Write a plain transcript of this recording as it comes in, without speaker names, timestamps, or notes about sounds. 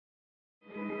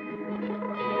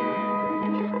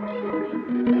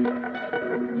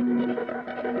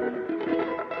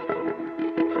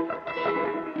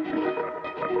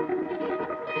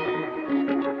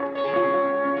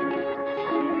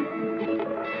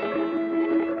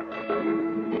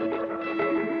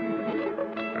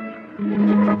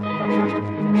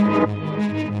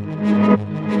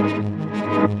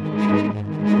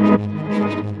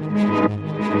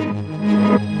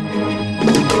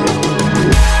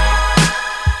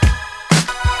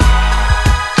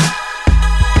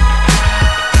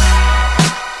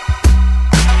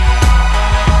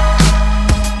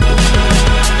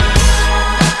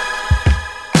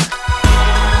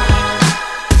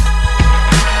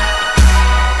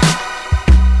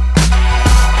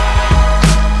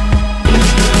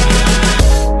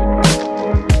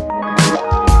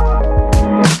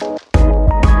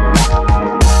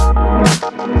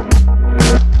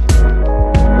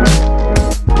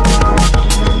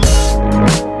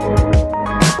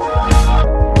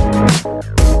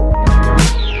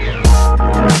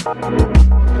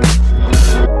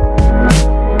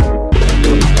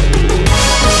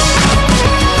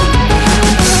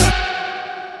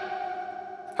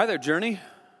Hi there, Journey.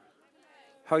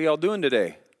 How y'all doing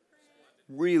today?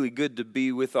 Really good to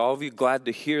be with all of you. Glad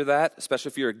to hear that, especially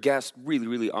if you're a guest. Really,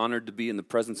 really honored to be in the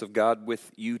presence of God with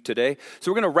you today.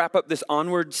 So we're going to wrap up this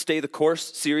Onward, Stay the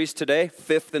Course series today,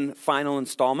 fifth and final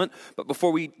installment. But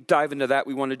before we dive into that,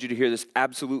 we wanted you to hear this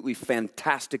absolutely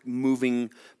fantastic, moving,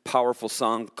 powerful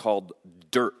song called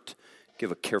Dirt.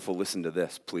 Give a careful listen to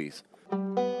this, please.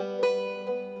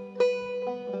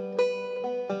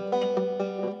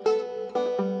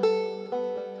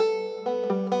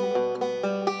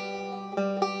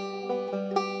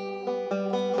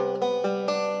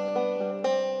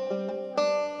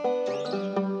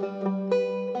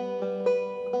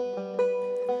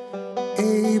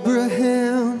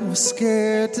 Abraham was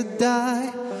scared to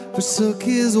die, forsook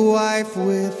his wife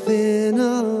within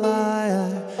a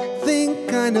lie. I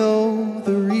think I know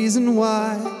the reason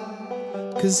why,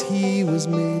 'cause he was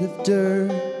made of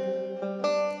dirt.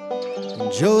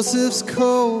 And Joseph's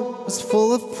coat was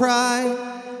full of pride.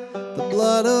 The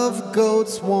blood of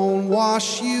goats won't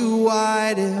wash you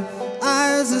white. If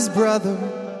I was his brother,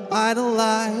 I'd have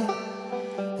lied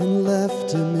and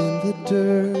left him in the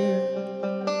dirt.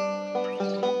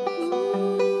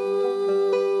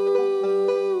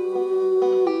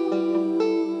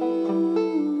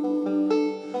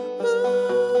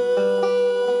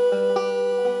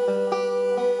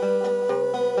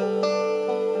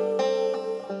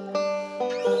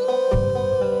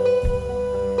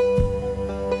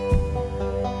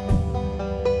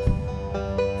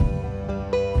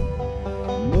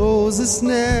 Moses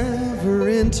never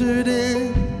entered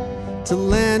in to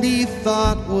land he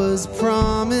thought was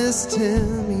promised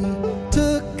him. He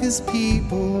took his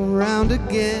people around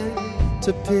again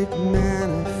to pick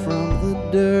manna from the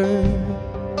dirt.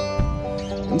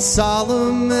 And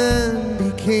Solomon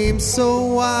became so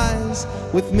wise,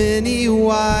 with many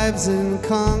wives and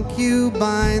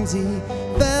concubines. He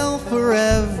fell for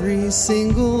every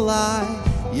single lie.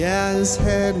 Yeah, his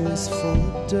head was full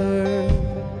of dirt.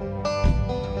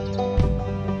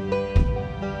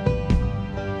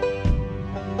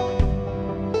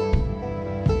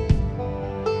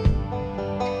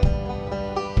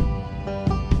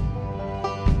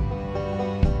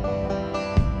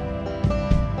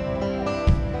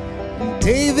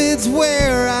 David's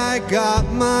where I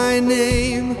got my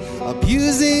name,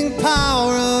 abusing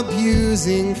power,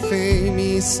 abusing fame.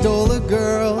 He stole a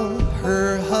girl,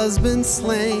 her husband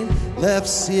slain, left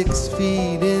 6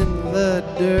 feet in the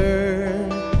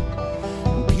dirt.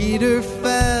 And Peter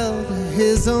fell to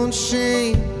his own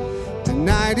shame,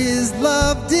 denied his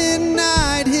love,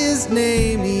 denied his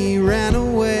name. He ran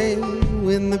away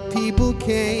when the people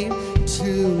came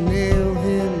to nail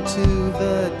him to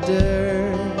the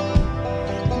dirt.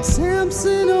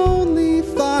 Samson only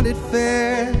thought it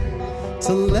fair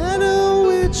to let a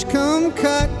witch come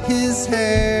cut his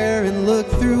hair and look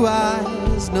through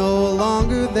eyes no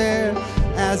longer there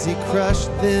as he crushed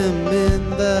them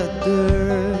in the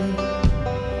dirt.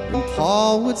 And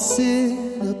Paul would sit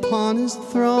upon his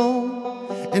throne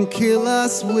and kill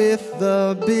us with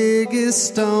the biggest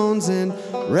stones and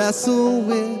wrestle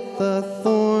with a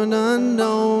thorn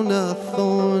unknown, a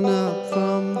thorn up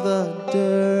from the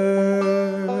dirt.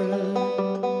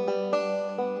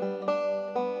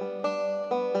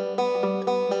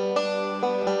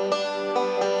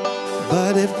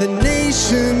 But if the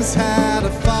nations had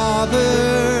a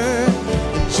father,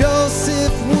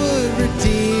 Joseph would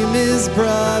redeem his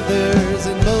brothers,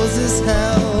 and Moses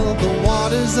held the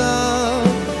waters up,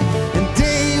 and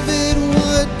David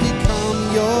would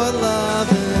become your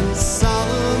love, and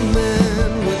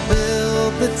Solomon would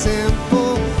build the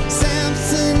temple.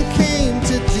 Samson came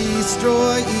to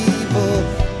destroy evil.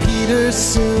 Peter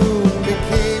soon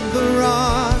became the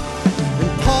rock,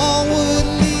 and Paul would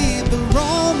lead the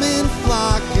Roman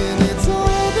flock. And it's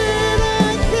all that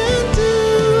I can do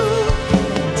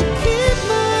to keep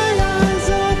my eyes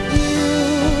off you,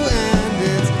 and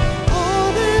it's all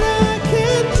that I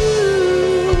can do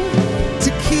to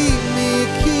keep me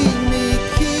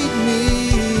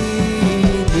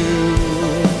new.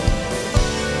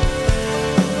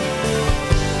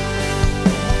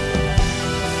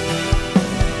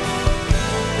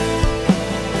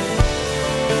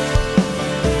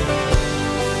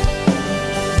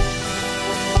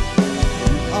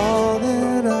 All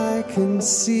that I can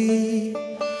see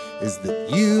is that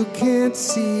you can't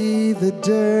see the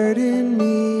dirt in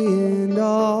me, and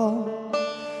all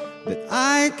that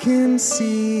I can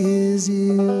see is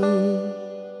you.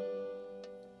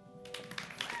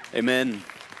 Amen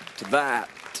to that.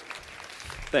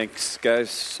 Thanks, guys,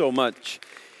 so much.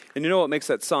 And you know what makes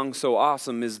that song so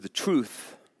awesome is the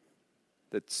truth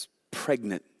that's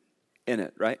pregnant in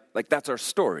it, right? Like, that's our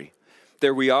story.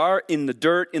 there we are in the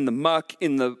dirt, in the muck,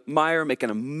 in the mire, making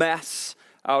a mess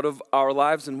out of our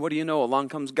lives. And what do you know? Along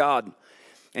comes God.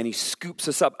 And he scoops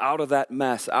us up out of that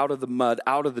mess, out of the mud,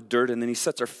 out of the dirt. And then he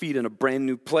sets our feet in a brand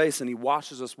new place. And he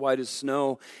washes us white as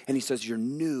snow. And he says, you're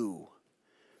new.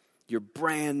 You're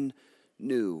brand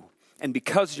new. And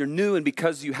because you're new and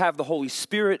because you have the Holy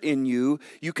Spirit in you,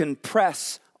 you can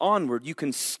press onward. You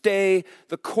can stay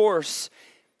the course.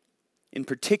 In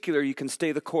particular, you can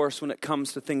stay the course when it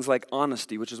comes to things like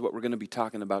honesty, which is what we're going to be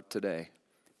talking about today.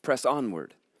 Press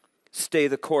onward. Stay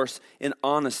the course in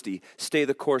honesty. Stay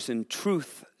the course in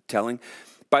truth telling.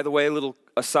 By the way, a little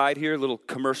aside here, a little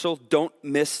commercial. Don't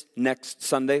miss next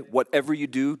Sunday. Whatever you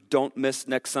do, don't miss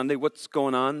next Sunday. What's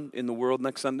going on in the world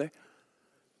next Sunday?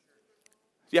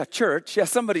 Yeah, church. Yeah,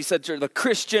 somebody said church. The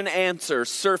Christian Answer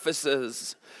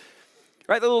surfaces.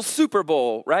 Right, the little Super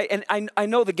Bowl, right? And I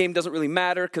know the game doesn't really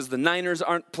matter because the Niners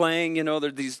aren't playing. You know, there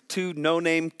are these two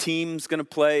no-name teams going to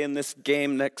play in this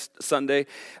game next Sunday.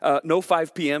 No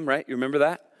 5 p.m., right? You remember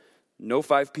that? No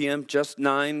 5 p.m., just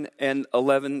 9 and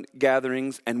 11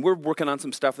 gatherings. And we're working on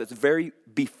some stuff that's very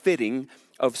befitting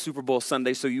of Super Bowl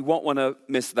Sunday, so you won't want to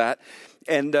miss that.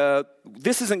 And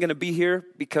this isn't going to be here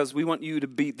because we want you to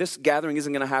be, this gathering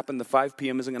isn't going to happen, the 5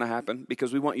 p.m. isn't going to happen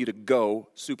because we want you to go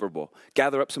Super Bowl.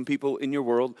 Gather up some people in your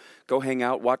world, go hang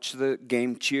out, watch the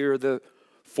game, cheer the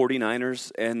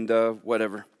 49ers and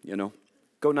whatever, you know.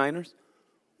 Go Niners.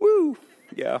 Woo,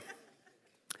 yeah.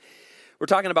 We're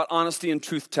talking about honesty and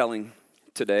truth-telling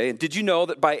today. And did you know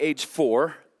that by age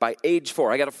 4, I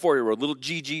got a 4-year-old, little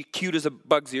Gigi, cute as a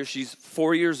bug's ear. She's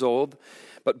 4 years old.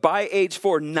 But by age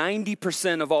 4,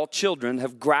 90% of all children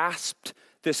have grasped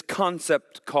this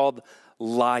concept called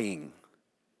lying.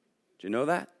 Do you know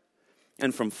that?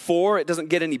 And from 4, it doesn't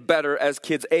get any better as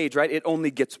kids age, right? It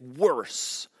only gets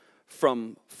worse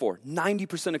from 4.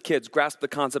 90% of kids grasp the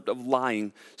concept of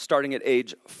lying starting at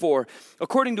age 4.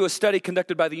 According to a study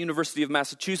conducted by the University of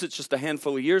Massachusetts just a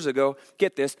handful of years ago,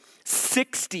 get this,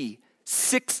 60%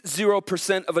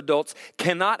 of adults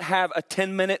cannot have a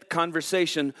 10-minute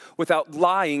conversation without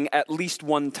lying at least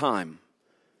one time.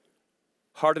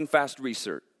 Hard and fast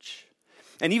research.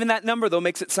 And even that number, though,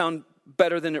 makes it sound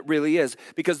better than it really is,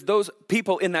 because those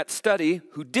people in that study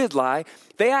who did lie,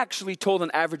 they actually told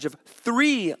an average of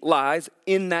 3 lies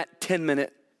in that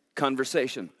 10-minute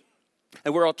conversation.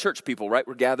 And we're all church people, right?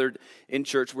 We're gathered in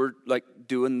church. We're like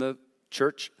doing the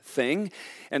church thing.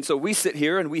 And so we sit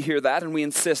here and we hear that and we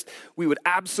insist we would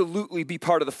absolutely be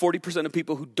part of the 40% of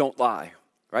people who don't lie,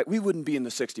 right? We wouldn't be in the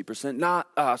 60%. Not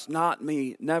us, not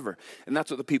me, never. And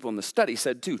that's what the people in the study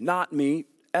said too. Not me,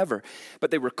 ever.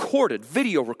 But they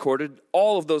video recorded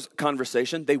all of those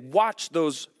conversations. They watched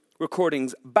those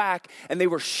recordings back and they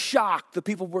were shocked. The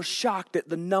people were shocked at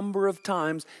the number of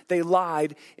times they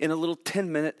lied in a little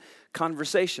 10-minute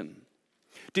conversation.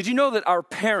 Did you know that our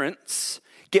parents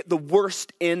get the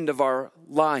worst end of our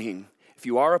lying? If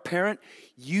you are a parent,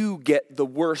 you get the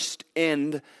worst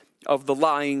end of the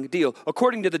lying deal.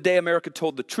 According to The Day America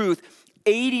Told the Truth,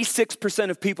 86%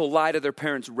 of people lie to their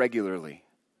parents regularly.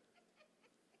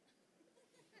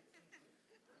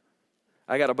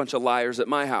 I got a bunch of liars at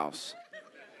my house.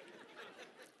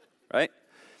 Right?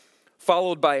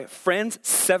 Followed by friends,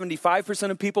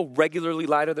 75% of people regularly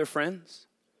lie to their friends.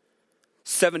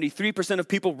 73% of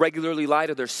people regularly lie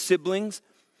to their siblings.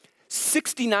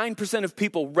 69% of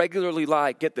people regularly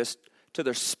lie, get this, to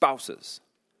their spouses.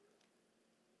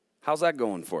 How's that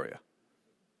going for you?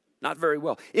 Not very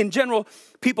well. In general,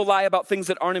 people lie about things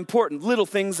that aren't important, little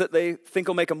things that they think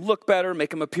will make them look better,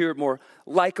 make them appear more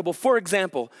likable. For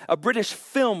example, a British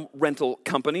film rental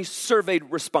company surveyed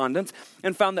respondents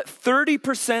and found that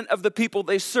 30% of the people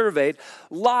they surveyed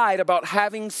lied about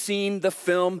having seen the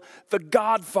film The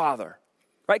Godfather.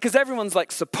 Right? Because everyone's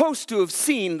like supposed to have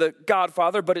seen The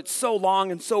Godfather, but it's so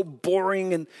long and so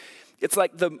boring, and it's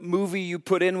like the movie you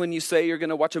put in when you say you're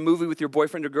going to watch a movie with your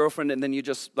boyfriend or girlfriend and then you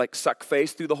just like suck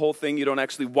face through the whole thing. You don't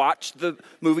actually watch the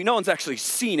movie. No one's actually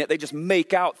seen it. They just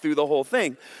make out through the whole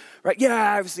thing. Right?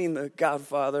 Yeah, I've seen The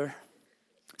Godfather.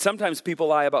 Sometimes people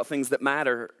lie about things that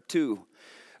matter too.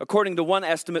 According to one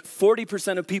estimate,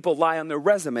 40% of people lie on their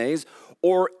resumes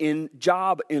or in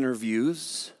job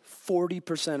interviews.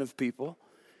 40% of people.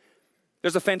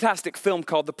 There's a fantastic film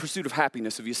called The Pursuit of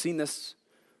Happiness. Have you seen this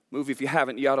movie? If you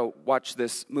haven't, you ought to watch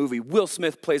this movie. Will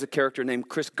Smith plays a character named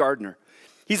Chris Gardner.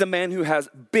 He's a man who has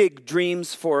big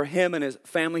dreams for him and his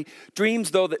family. Dreams,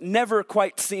 though, that never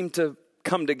quite seem to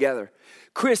come together.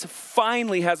 Chris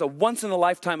finally has a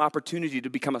once-in-a-lifetime opportunity to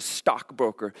become a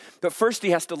stockbroker. But first he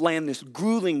has to land this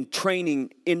grueling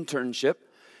training internship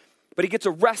But he gets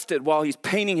arrested while he's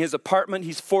painting his apartment.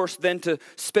 He's forced then to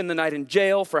spend the night in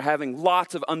jail for having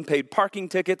lots of unpaid parking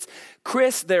tickets.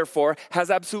 Chris, therefore,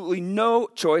 has absolutely no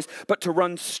choice but to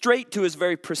run straight to his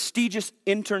very prestigious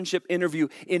internship interview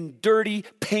in dirty,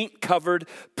 paint-covered,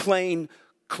 plain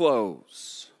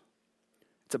clothes.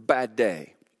 It's a bad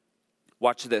day.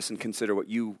 Watch this and consider what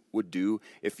you would do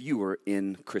if you were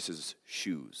in Chris's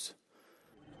shoes.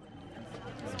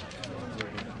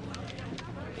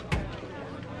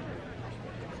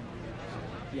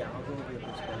 Yeah, I'll go over this.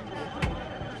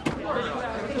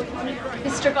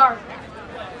 Mr. Gardner.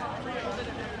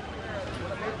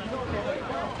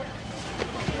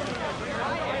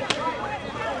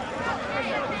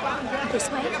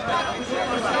 This way?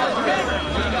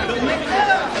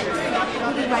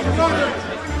 We'll be right over.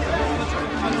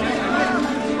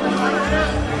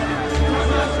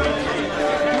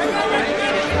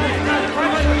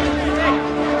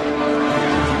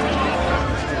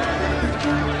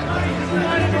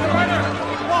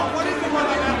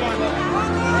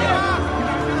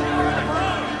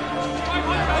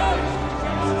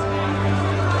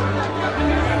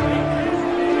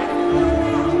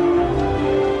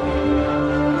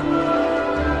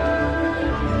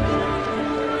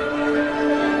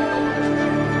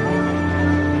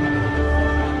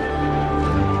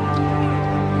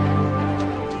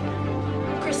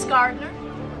 Gardner.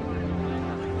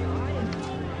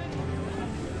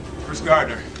 Chris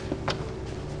Gardner.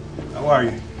 How are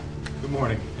you? Good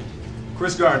morning.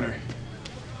 Chris Gardner.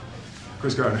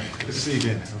 Chris Gardner. Good to see you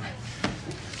again.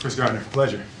 Chris Gardner.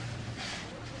 Pleasure.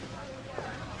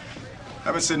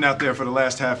 I've been sitting out there for the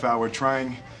last half hour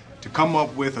trying to come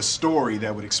up with a story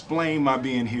that would explain my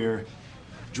being here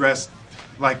dressed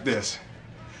like this.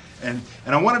 And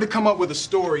I wanted to come up with a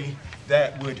story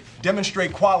that would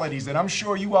demonstrate qualities that I'm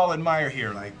sure you all admire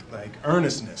here, like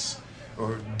earnestness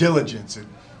or diligence or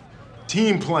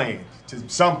team playing to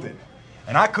something.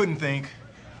 And I couldn't think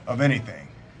of anything.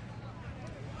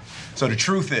 So the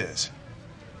truth is,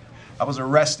 I was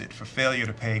arrested for failure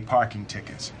to pay parking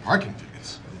tickets. Parking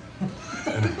tickets?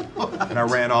 And I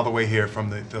ran all the way here from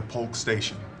the Polk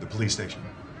station, the police station.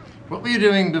 What were you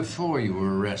doing before you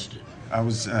were arrested? I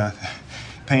was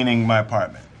painting my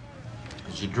apartment.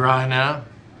 Is it dry now?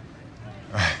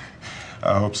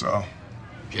 I hope so.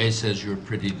 Jay says you're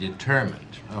pretty determined.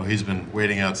 Oh, he's been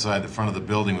waiting outside the front of the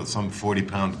building with some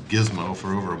 40-pound gizmo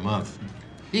for over a month.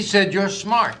 He said you're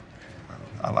smart.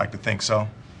 I like to think so.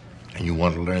 And you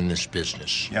want to learn this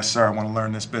business? Yes, sir, I want to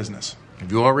learn this business.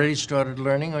 Have you already started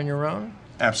learning on your own?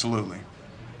 Absolutely.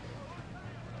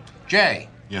 Jay.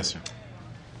 Yes, sir.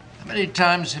 How many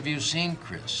times have you seen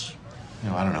Chris?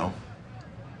 No, I don't know.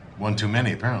 One too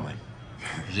many, apparently.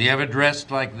 Is he ever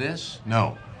dressed like this?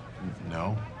 No.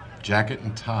 No. Jacket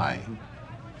and tie.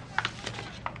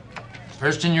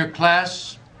 First in your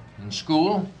class? In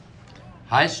school?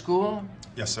 High school?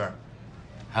 Yes, sir.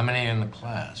 How many in the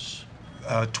class?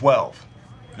 12.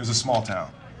 It was a small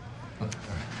town.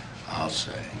 I'll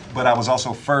say. But I was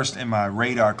also first in my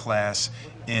radar class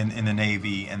in the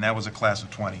Navy, and that was a class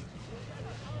of 20.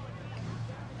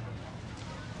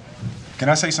 Can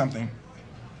I say something?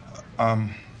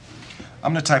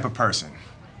 I'm the type of person,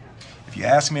 if you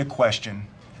ask me a question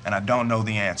and I don't know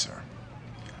the answer,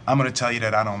 I'm gonna tell you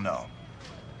that I don't know.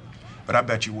 But I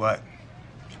bet you what,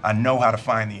 I know how to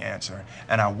find the answer,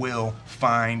 and I will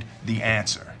find the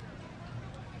answer.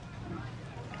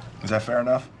 Is that fair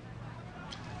enough?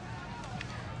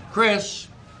 Chris,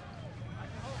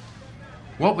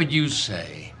 what would you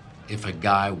say if a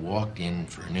guy walked in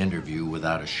for an interview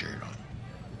without a shirt on?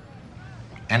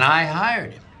 And I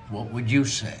hired him. What would you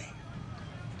say?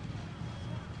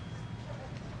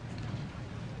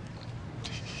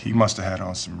 He must have had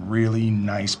on some really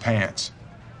nice pants.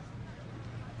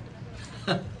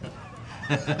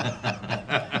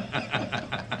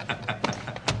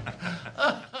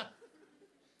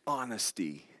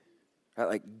 Honesty, right?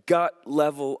 Like gut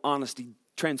level honesty,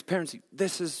 transparency.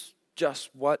 This is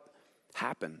just what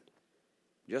happened.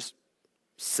 Just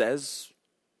says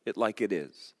it like it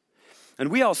is. And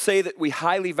we all say that we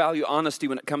highly value honesty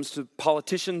when it comes to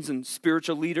politicians and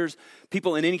spiritual leaders,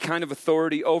 people in any kind of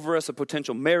authority over us, a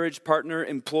potential marriage partner,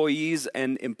 employees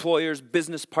and employers,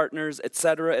 business partners,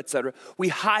 etc., etc. We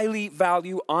highly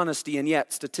value honesty, and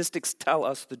yet statistics tell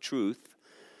us the truth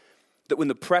that when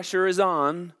the pressure is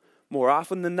on, more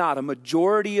often than not, a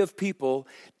majority of people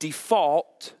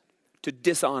default to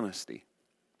dishonesty.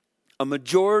 A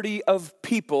majority of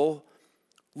people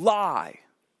lie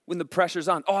when the pressure's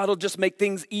on. Oh, it'll just make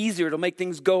things easier. It'll make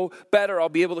things go better. I'll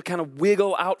be able to kind of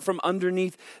wiggle out from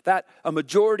underneath that. A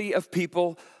majority of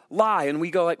people lie. And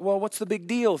we go like, well, what's the big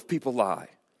deal if people lie?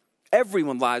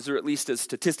 Everyone lies, or at least as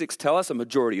statistics tell us, a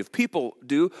majority of people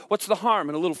do. What's the harm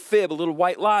in a little fib, a little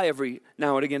white lie every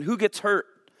now and again? Who gets hurt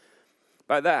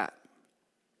by that?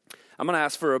 I'm going to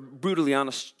ask for a brutally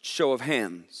honest show of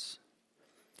hands.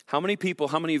 How many people,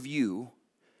 how many of you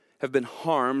have been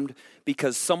harmed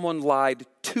because someone lied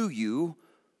to you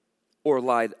or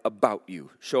lied about you?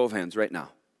 Show of hands right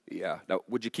now. Yeah. Now,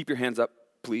 would you keep your hands up,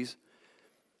 please?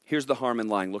 Here's the harm in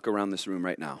lying. Look around this room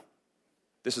right now.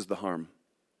 This is the harm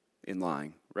in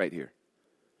lying right here.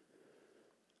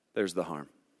 There's the harm.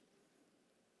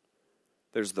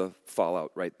 There's the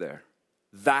fallout right there.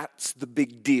 That's the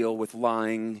big deal with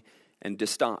lying and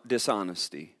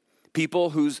dishonesty.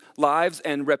 People whose lives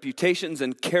and reputations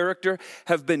and character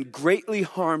have been greatly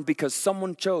harmed because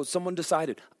someone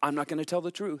decided, I'm not going to tell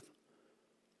the truth.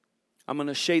 I'm going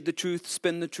to shade the truth,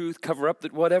 spin the truth, cover up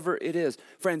whatever it is.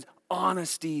 Friends,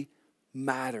 honesty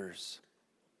matters.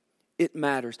 It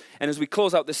matters. And as we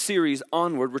close out this series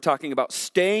onward, we're talking about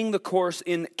staying the course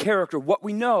in character. What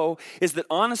we know is that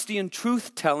honesty and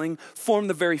truth-telling form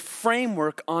the very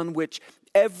framework on which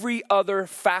every other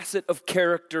facet of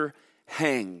character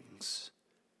hangs.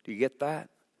 Do you get that?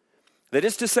 That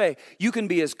is to say, you can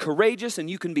be as courageous and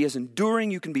you can be as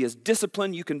enduring, you can be as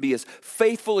disciplined, you can be as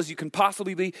faithful as you can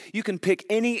possibly be. You can pick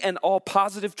any and all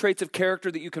positive traits of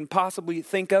character that you can possibly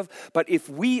think of. But if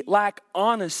we lack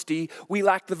honesty, we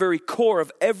lack the very core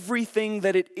of everything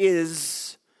that it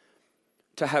is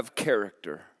to have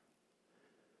character.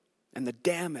 And the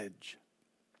damage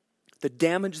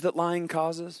that lying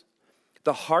causes,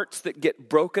 the hearts that get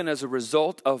broken as a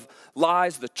result of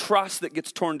lies, the trust that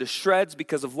gets torn to shreds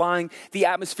because of lying, the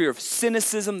atmosphere of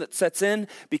cynicism that sets in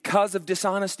because of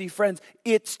dishonesty, friends,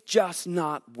 it's just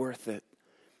not worth it.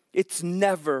 It's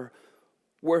never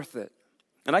worth it.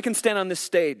 And I can stand on this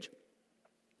stage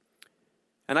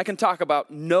and I can talk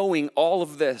about knowing all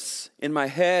of this in my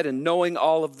head and knowing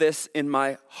all of this in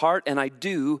my heart, and I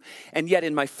do. And yet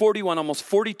in my 41, almost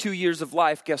 42 years of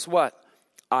life, guess what?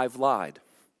 I've lied.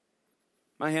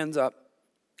 My hands up.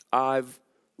 I've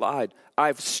lied.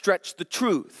 I've stretched the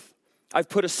truth. I've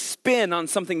put a spin on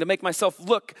something to make myself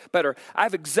look better.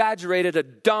 I've exaggerated a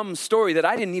dumb story that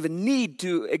I didn't even need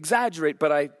to exaggerate,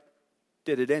 but I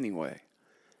did it anyway.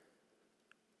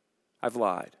 I've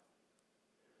lied.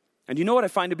 And you know what I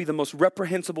find to be the most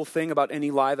reprehensible thing about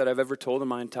any lie that I've ever told in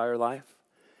my entire life?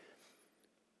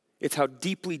 It's how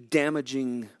deeply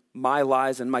damaging my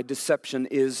lies and my deception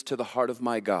is to the heart of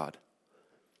my God.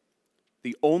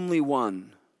 The only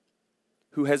one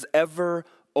who has ever,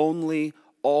 only,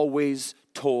 always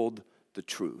told the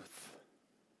truth.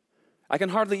 I can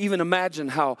hardly even imagine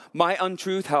how my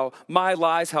untruth, how my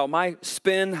lies, how my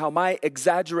spin, how my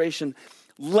exaggeration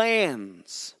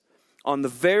lands on the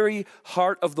very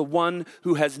heart of the one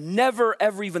who has never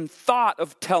ever even thought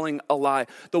of telling a lie.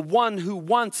 The one who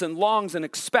wants and longs and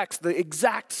expects the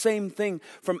exact same thing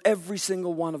from every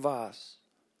single one of us.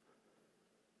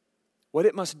 What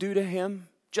it must do to him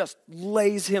just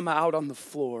lays him out on the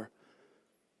floor.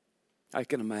 I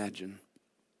can imagine.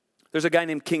 There's a guy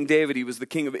named King David. He was the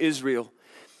king of Israel.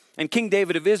 And King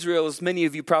David of Israel, as many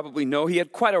of you probably know, he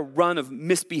had quite a run of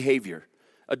misbehavior.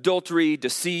 Adultery,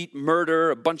 deceit, murder,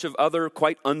 a bunch of other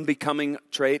quite unbecoming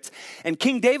traits. And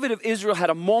King David of Israel had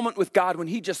a moment with God when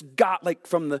he just got, like,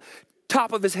 from the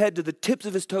top of his head to the tips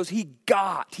of his toes, he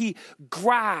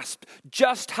grasped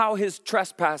just how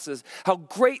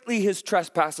greatly his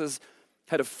trespasses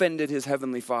had offended his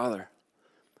heavenly Father.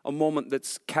 A moment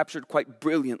that's captured quite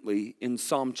brilliantly in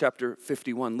Psalm chapter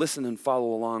 51. Listen and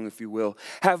follow along if you will.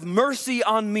 Have mercy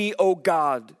on me, O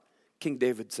God, King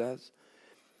David says.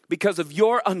 Because of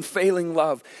your unfailing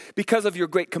love, because of your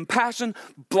great compassion,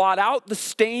 blot out the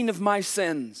stain of my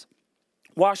sins.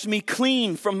 Wash me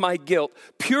clean from my guilt.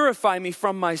 Purify me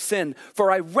from my sin.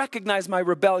 For I recognize my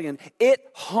rebellion. It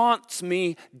haunts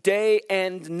me day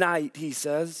and night, he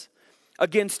says.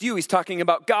 Against you, he's talking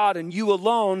about God, and you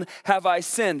alone have I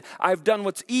sinned. I've done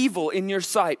what's evil in your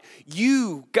sight.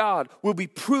 You, God, will be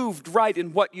proved right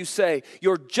in what you say.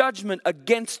 Your judgment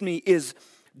against me is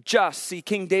just. See,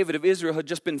 King David of Israel had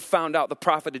just been found out. The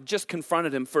prophet had just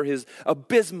confronted him for his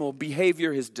abysmal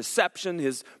behavior, his deception,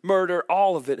 his murder.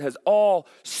 All of it has all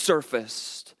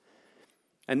surfaced.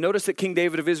 And notice that King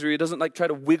David of Israel doesn't try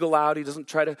to wiggle out. He doesn't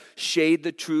try to shade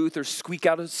the truth or squeak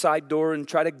out a side door and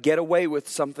try to get away with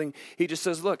something. He just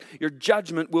says, look, your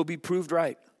judgment will be proved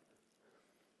right.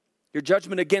 Your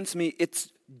judgment against me,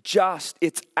 it's just,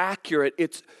 it's accurate,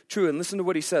 it's true. And listen to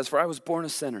what he says, for I was born a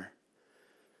sinner.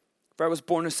 For I was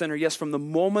born a sinner. Yes, from the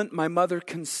moment my mother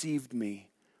conceived me,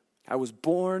 I was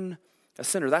born a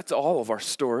sinner. That's all of our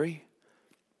story.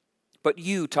 But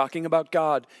you, talking about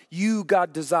God, you,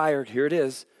 God, desired, here it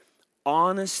is,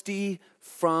 honesty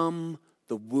from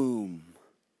the womb.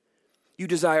 You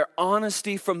desire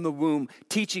honesty from the womb,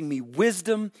 teaching me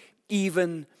wisdom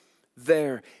even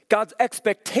there. God's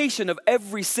expectation of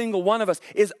every single one of us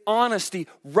is honesty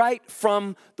right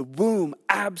from the womb,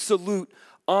 absolute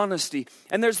honesty.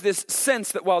 And there's this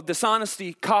sense that while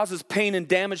dishonesty causes pain and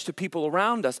damage to people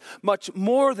around us, much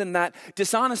more than that,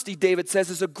 dishonesty, David says,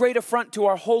 is a great affront to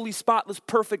our holy, spotless,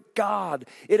 perfect God.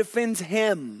 It offends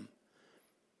him,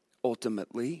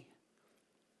 ultimately.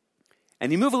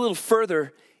 And you move a little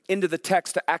further into the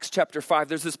text to Acts chapter 5.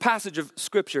 There's this passage of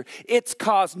scripture. It's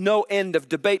caused no end of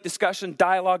debate, discussion,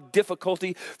 dialogue,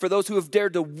 difficulty for those who have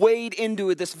dared to wade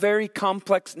into this very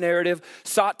complex narrative,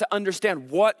 sought to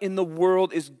understand what in the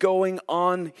world is going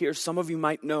on here. Some of you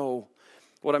might know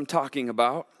what I'm talking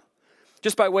about.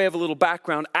 Just by way of a little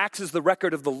background, Acts is the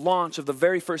record of the launch of the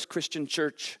very first Christian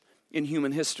church in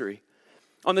human history.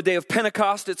 On the day of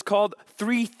Pentecost, it's called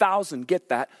 3,000. Get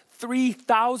that?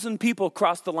 3,000 people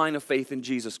crossed the line of faith in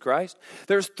Jesus Christ.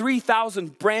 There's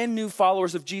 3,000 brand new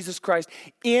followers of Jesus Christ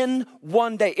in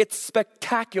one day. It's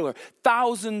spectacular.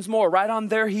 Thousands more right on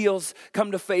their heels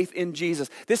come to faith in Jesus.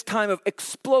 This time of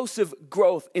explosive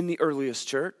growth in the earliest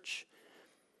church.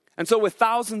 And so with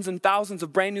thousands and thousands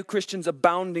of brand new Christians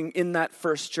abounding in that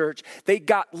first church, they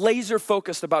got laser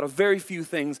focused about a very few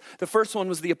things. The first one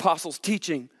was the apostles'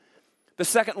 teaching. The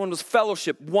second one was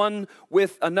fellowship, one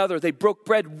with another. They broke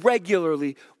bread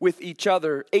regularly with each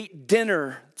other, ate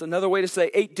dinner. It's another way to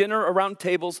say ate dinner around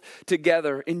tables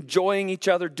together, enjoying each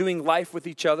other, doing life with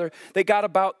each other. They got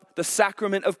about the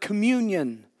sacrament of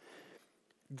communion,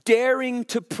 daring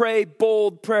to pray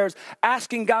bold prayers,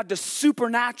 asking God to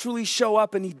supernaturally show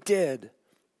up, and he did.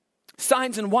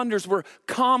 Signs and wonders were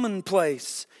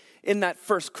commonplace in that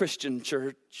first Christian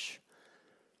church.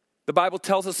 The Bible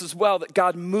tells us as well that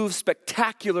God moved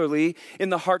spectacularly in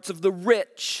the hearts of the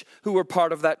rich who were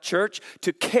part of that church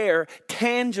to care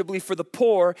tangibly for the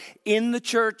poor in the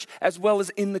church as well as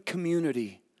in the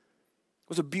community. It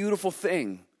was a beautiful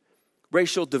thing.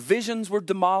 Racial divisions were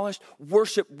demolished.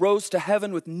 Worship rose to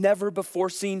heaven with never before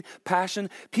seen passion.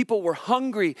 People were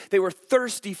hungry. They were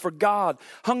thirsty for God,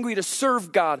 hungry to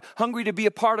serve God, hungry to be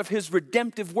a part of his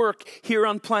redemptive work here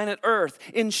on planet Earth.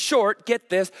 In short, get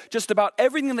this, just about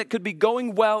everything that could be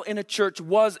going well in a church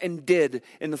was and did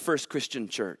in the first Christian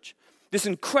church. This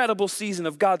incredible season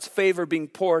of God's favor being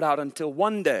poured out until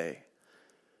one day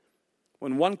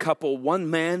when one couple, one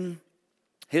man,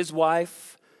 his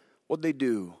wife, what'd they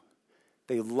do?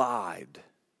 They lied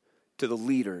to the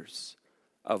leaders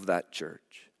of that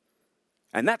church.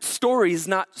 And that story is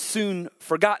not soon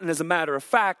forgotten. As a matter of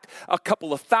fact, a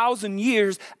couple of thousand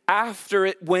years after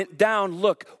it went down,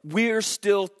 look, we're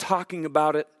still talking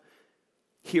about it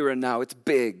here and now. It's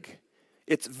big.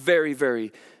 It's very,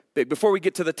 very big. Before we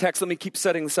get to the text, let me keep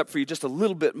setting this up for you just a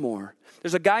little bit more.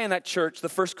 There's a guy in that church, the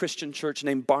first Christian church,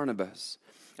 named Barnabas.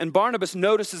 And Barnabas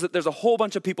notices that there's a whole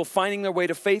bunch of people finding their way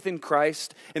to faith in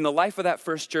Christ in the life of that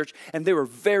first church, and they were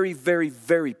very, very,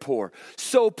 very poor.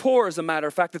 So poor, as a matter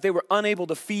of fact, that they were unable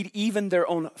to feed even their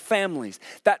own families.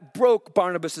 That broke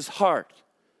Barnabas' heart,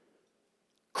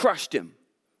 crushed him.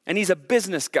 And he's a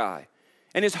business guy,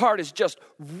 and his heart is just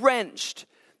wrenched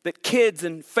that kids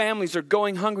and families are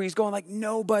going hungry. He's going like,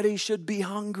 nobody should be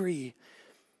hungry.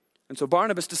 And so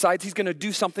Barnabas decides he's going to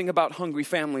do something about hungry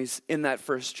families in that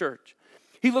first church.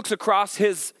 He looks across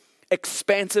his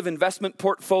expansive investment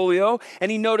portfolio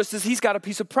and he notices he's got a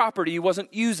piece of property he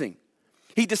wasn't using.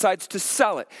 He decides to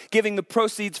sell it, giving the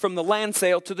proceeds from the land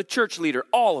sale to the church leader,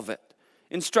 all of it,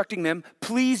 instructing them,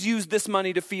 please use this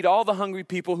money to feed all the hungry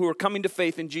people who are coming to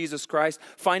faith in Jesus Christ,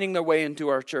 finding their way into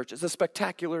our church. It's a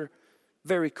spectacular,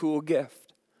 very cool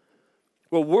gift.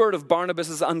 Well, word of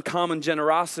Barnabas' uncommon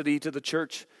generosity to the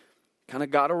church kind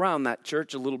of got around that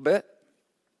church a little bit.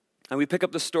 And we pick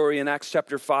up the story in Acts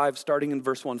chapter 5, starting in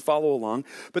verse 1. Follow along.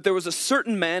 But there was a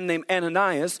certain man named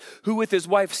Ananias who with his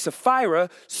wife Sapphira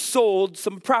sold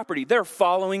some property. They're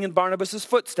following in Barnabas'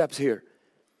 footsteps here.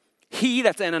 He,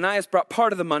 that's Ananias, brought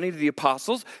part of the money to the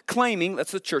apostles, claiming,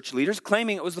 that's the church leaders,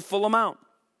 claiming it was the full amount.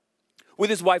 With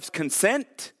his wife's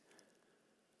consent,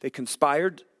 they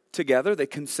conspired together, they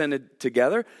consented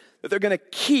together that they're going to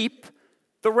keep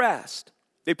the rest.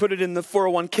 They put it in the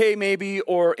 401k maybe,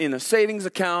 or in a savings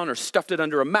account, or stuffed it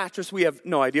under a mattress. We have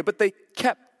no idea, but they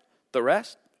kept the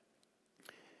rest.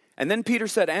 And then Peter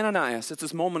said, Ananias, it's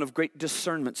this moment of great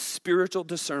discernment, spiritual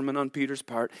discernment on Peter's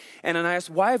part. Ananias,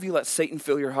 why have you let Satan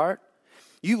fill your heart?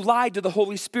 You lied to the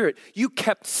Holy Spirit. You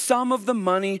kept some of the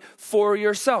money for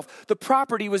yourself. The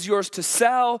property was yours to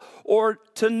sell or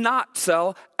to not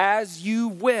sell as you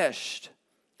wished.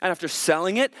 And after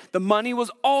selling it, the money was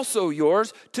also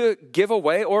yours to give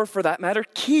away or, for that matter,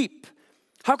 keep.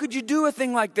 How could you do a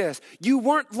thing like this? You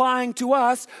weren't lying to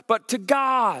us, but to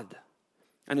God.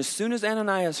 And as soon as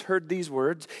Ananias heard these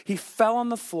words, he fell on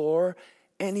the floor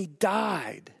and he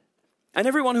died. And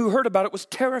everyone who heard about it was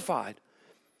terrified.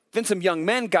 Then some young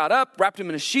men got up, wrapped him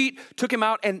in a sheet, took him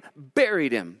out and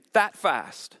buried him that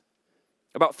fast.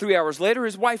 About 3 hours later,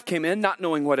 his wife came in, not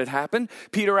knowing what had happened.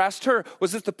 Peter asked her,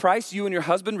 "Was this the price you and your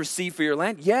husband received for your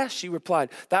land?" "Yes," she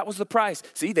replied. "That was the price."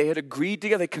 See, they had agreed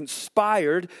together. They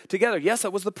conspired together. "Yes,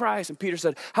 that was the price." And Peter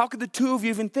said, "How could the two of you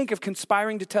even think of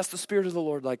conspiring to test the Spirit of the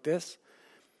Lord like this?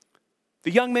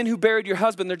 The young men who buried your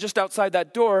husband, they're just outside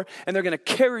that door, and they're going to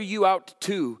carry you out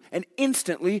too." And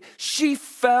instantly, she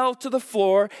fell to the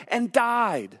floor and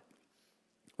died.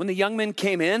 When the young men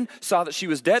came in, saw that she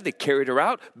was dead, they carried her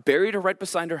out, buried her right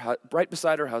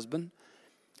beside her husband.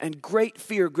 And great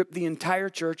fear gripped the entire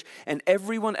church and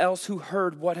everyone else who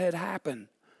heard what had happened.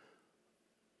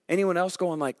 Anyone else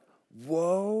going like,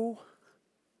 whoa,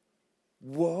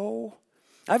 whoa?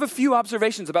 I have a few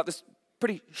observations about this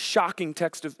pretty shocking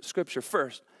text of Scripture.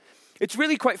 First, it's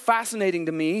really quite fascinating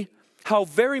to me how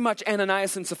very much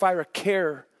Ananias and Sapphira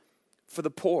care for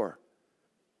the poor.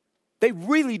 They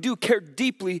really do care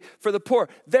deeply for the poor.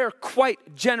 They're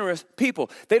quite generous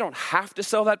people. They don't have to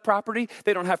sell that property.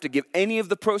 They don't have to give any of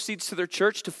the proceeds to their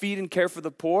church to feed and care for the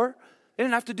poor. They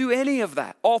didn't have to do any of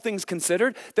that. All things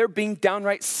considered, they're being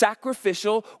downright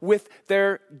sacrificial with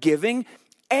their giving,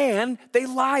 and they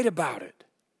lied about it.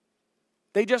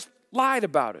 They just lied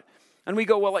about it. And we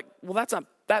go, well, that's not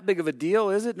that big of a deal,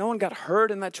 is it? No one got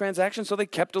hurt in that transaction, so they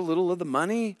kept a little of the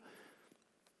money.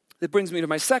 That brings me to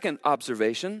my second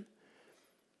observation,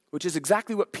 which is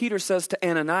exactly what Peter says to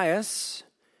Ananias.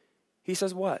 He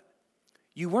says what?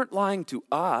 You weren't lying to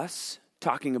us,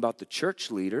 talking about the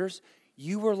church leaders.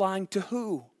 You were lying to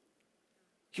who?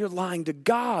 You're lying to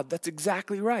God. That's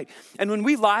exactly right. And when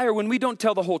we lie or when we don't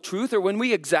tell the whole truth or when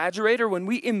we exaggerate or when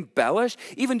we embellish,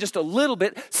 even just a little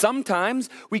bit, sometimes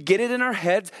we get it in our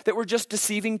heads that we're just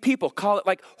deceiving people. Call it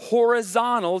like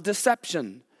horizontal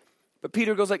deception. But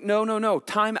Peter goes like, no,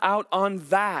 time out on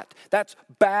that. That's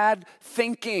bad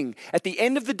thinking. At the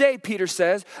end of the day, Peter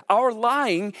says, our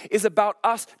lying is about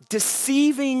us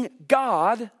deceiving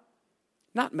God,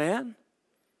 not man.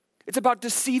 It's about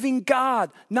deceiving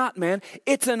God, not man.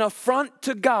 It's an affront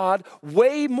to God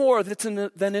way more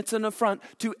than it's an affront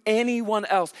to anyone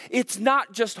else. It's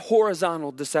not just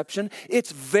horizontal deception.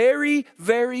 It's very,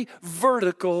 very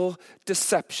vertical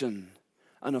deception.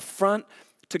 An affront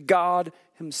to God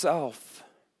himself.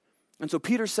 And so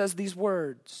Peter says these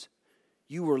words,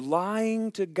 you were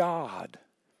lying to God.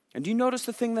 And do you notice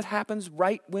the thing that happens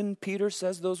right when Peter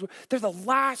says those words? They're the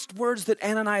last words that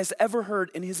Ananias ever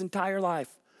heard in his entire life.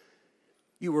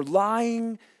 You were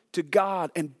lying to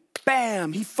God, and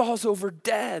bam, he falls over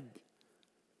dead.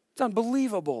 It's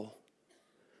unbelievable.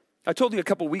 I told you a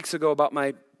couple weeks ago about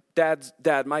my dad's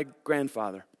dad, my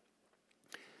grandfather.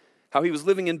 How he was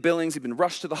living in Billings, he'd been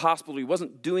rushed to the hospital, he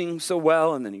wasn't doing so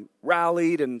well, and then he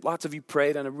rallied, and lots of you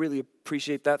prayed, and I really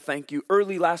appreciate that, thank you.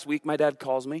 Early last week, my dad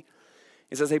calls me.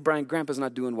 He says, hey, Brian, Grandpa's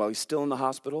not doing well. He's still in the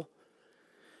hospital,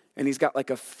 and he's got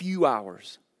like a few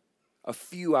hours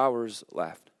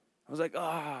left. I was like,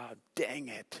 dang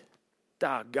it,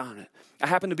 doggone it. I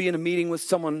happened to be in a meeting with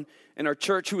someone in our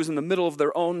church who was in the middle of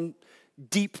their own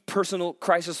deep personal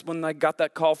crisis when I got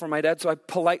that call from my dad, so I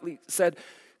politely said,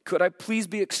 could I please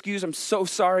be excused? I'm so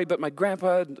sorry, but my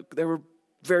grandpa, they were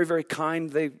very, very kind.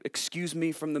 They excused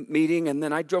me from the meeting, and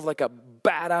then I drove like a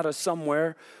bat out of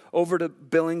somewhere over to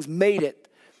Billings, made it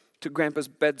to Grandpa's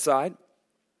bedside,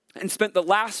 and spent the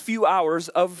last few hours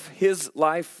of his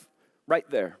life right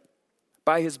there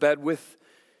by his bed with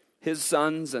his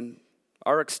sons and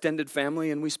our extended family,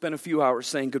 and we spent a few hours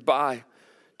saying goodbye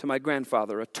to my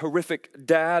grandfather, a terrific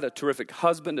dad, a terrific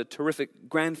husband, a terrific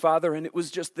grandfather, and it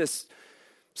was just this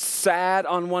sad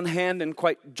on one hand and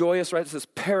quite joyous, right? It's this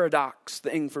paradox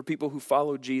thing for people who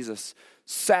follow Jesus.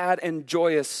 Sad and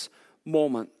joyous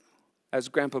moment as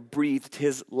Grandpa breathed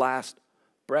his last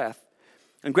breath.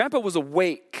 And Grandpa was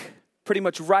awake pretty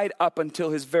much right up until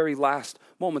his very last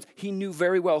moments. He knew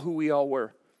very well who we all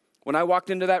were. When I walked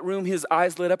into that room, his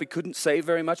eyes lit up. He couldn't say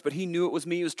very much, but he knew it was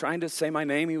me. He was trying to say my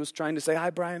name. He was trying to say,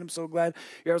 hi, Brian, I'm so glad.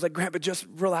 I was like, Grandpa, just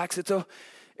relax.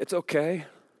 It's okay.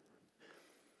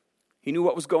 He knew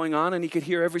what was going on, and he could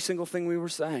hear every single thing we were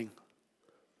saying.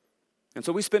 And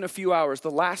so we spent a few hours, the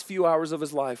last few hours of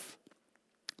his life,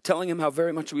 telling him how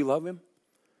very much we love him,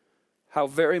 how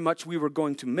very much we were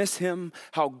going to miss him,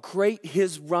 how great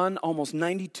his run, almost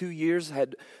 92 years,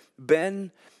 had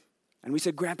been. And we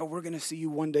said, Grandpa, we're going to see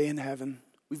you one day in heaven.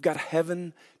 We've got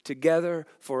heaven together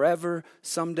forever.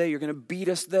 Someday you're going to beat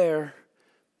us there,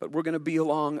 but we're going to be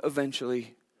along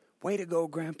eventually. Way to go,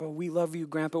 Grandpa. We love you,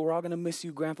 Grandpa. We're all going to miss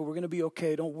you, Grandpa. We're going to be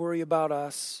okay. Don't worry about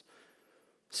us.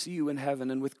 See you in heaven.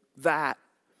 And with that,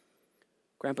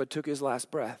 Grandpa took his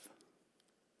last breath.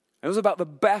 It was about the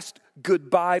best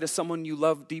goodbye to someone you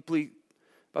love deeply,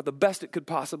 about the best it could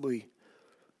possibly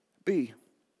be.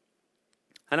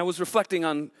 And I was reflecting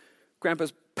on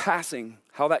Grandpa's passing,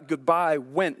 how that goodbye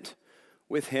went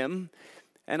with him.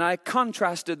 And I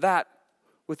contrasted that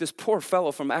with this poor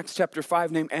fellow from Acts chapter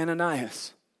 5 named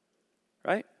Ananias,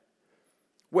 right?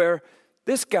 Where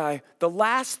this guy, the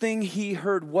last thing he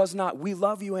heard was not, "We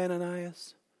love you,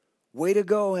 Ananias. Way to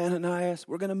go, Ananias.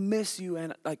 We're going to miss you."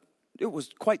 And it was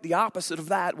quite the opposite of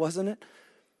that, wasn't it?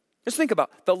 Just think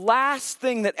about it. The last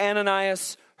thing that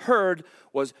Ananias heard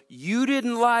was, "You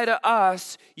didn't lie to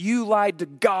us, you lied to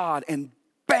God." And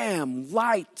bam,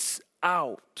 lights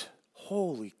out.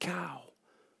 Holy cow.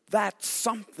 That's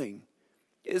something,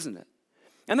 isn't it?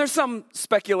 And there's some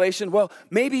speculation, well,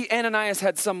 maybe Ananias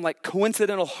had some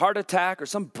coincidental heart attack or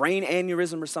some brain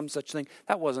aneurysm or some such thing.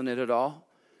 That wasn't it at all.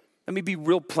 Let me be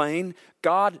real plain.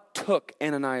 God took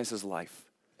Ananias' life.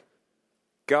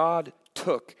 God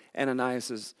took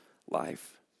Ananias'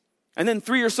 life. And then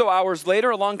 3 or so hours later,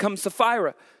 along comes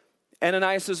Sapphira,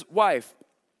 Ananias' wife.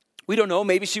 We don't know,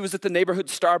 maybe she was at the neighborhood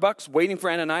Starbucks waiting for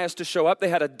Ananias to show up. They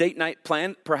had a date night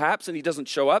planned, perhaps, and he doesn't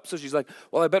show up. So she's like,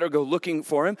 well, I better go looking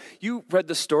for him. You read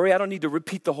the story. I don't need to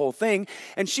repeat the whole thing.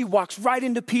 And she walks right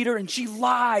into Peter, and she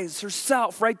lies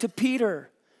herself right to Peter.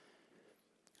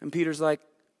 And Peter's like,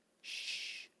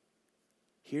 shh,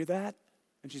 hear that?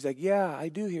 And she's like, yeah, I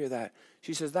do hear that.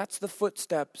 She says, that's the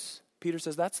footsteps. Peter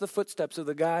says, that's the footsteps of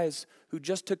the guys who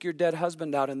just took your dead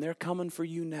husband out, and they're coming for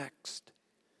you next.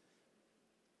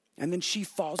 And then she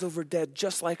falls over dead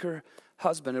just like her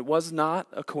husband. It was not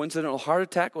a coincidental heart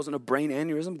attack. It wasn't a brain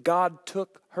aneurysm. God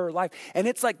took her life. And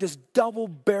it's like this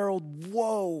double-barreled,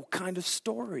 whoa kind of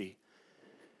story.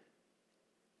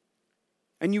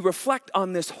 And you reflect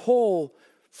on this whole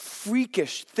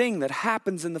freakish thing that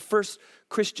happens in the first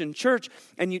Christian church.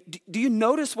 And do you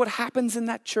notice what happens in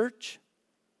that church?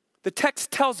 The text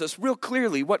tells us real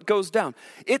clearly what goes down.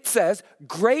 It says,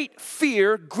 great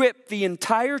fear gripped the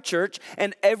entire church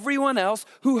and everyone else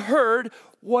who heard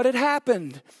what had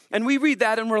happened. And we read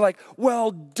that and we're like,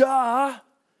 well, duh.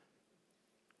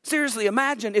 Seriously,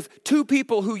 imagine if two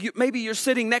people who maybe you're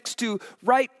sitting next to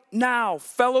right now,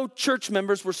 fellow church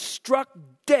members, were struck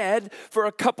dead for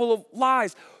a couple of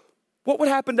lies. What would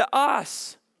happen to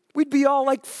us? We'd be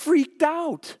all freaked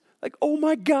out. Oh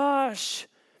my gosh.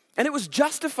 And it was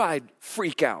justified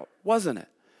freak out, wasn't it?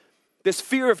 This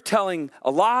fear of telling a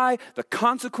lie, the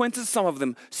consequences, some of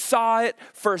them saw it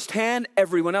firsthand,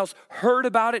 everyone else heard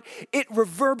about it. It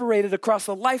reverberated across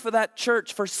the life of that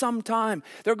church for some time.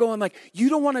 They're going you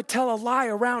don't want to tell a lie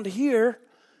around here.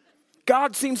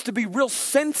 God seems to be real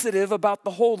sensitive about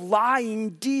the whole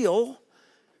lying deal.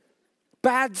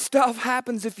 Bad stuff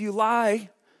happens if you lie.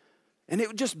 And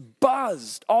it just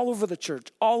buzzed all over the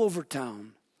church, all over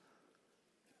town.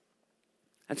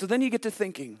 And so then you get to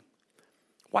thinking,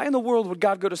 why in the world would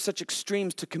God go to such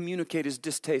extremes to communicate his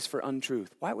distaste for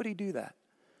untruth? Why would he do that?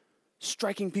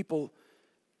 Striking people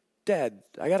dead.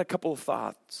 I got a couple of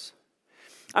thoughts.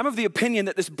 I'm of the opinion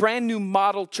that this brand new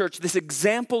model church, this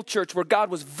example church where God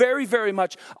was very, very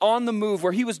much on the move,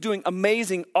 where he was doing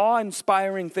amazing,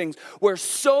 awe-inspiring things, where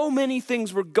so many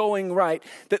things were going right,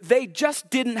 that they just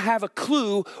didn't have a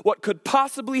clue what could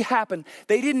possibly happen.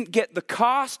 They didn't get the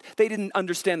cost. They didn't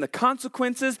understand the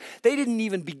consequences. They didn't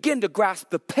even begin to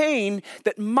grasp the pain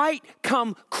that might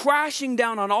come crashing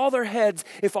down on all their heads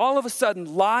if all of a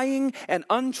sudden lying and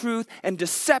untruth and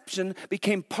deception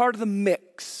became part of the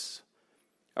mix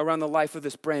around the life of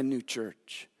this brand new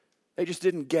church. They just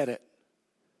didn't get it.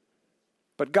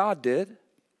 But God did.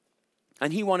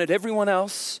 And he wanted everyone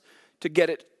else to get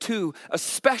it too,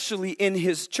 especially in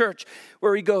his church,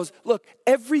 where he goes, look,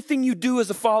 everything you do as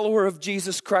a follower of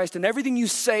Jesus Christ and everything you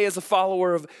say as a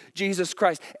follower of Jesus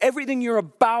Christ, everything you're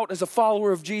about as a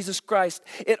follower of Jesus Christ,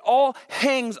 it all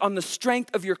hangs on the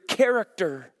strength of your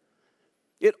character.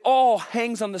 It all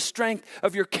hangs on the strength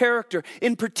of your character.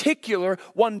 In particular,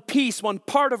 one piece, one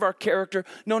part of our character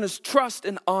known as trust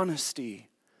and honesty.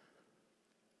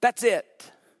 That's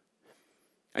it.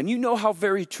 And you know how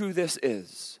very true this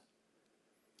is.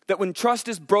 That when trust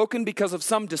is broken because of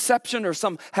some deception or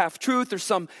some half-truth or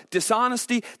some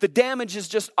dishonesty, the damage is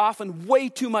just often way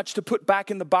too much to put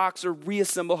back in the box or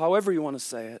reassemble, however you want to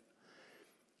say it.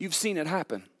 You've seen it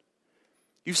happen.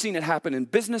 You've seen it happen in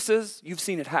businesses. You've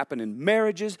seen it happen in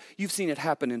marriages. You've seen it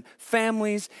happen in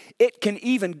families. It can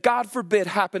even, God forbid,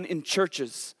 happen in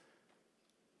churches.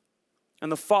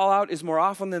 And the fallout is more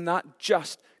often than not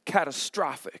just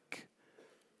catastrophic.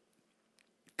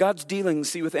 God's dealings,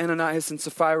 see, with Ananias and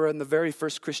Sapphira in the very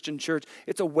first Christian church,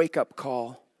 it's a wake-up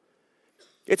call.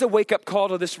 It's a wake-up call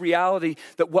to this reality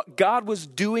that what God was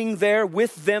doing there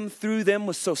with them, through them,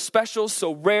 was so special,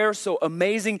 so rare, so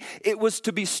amazing. It was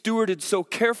to be stewarded so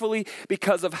carefully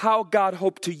because of how God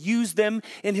hoped to use them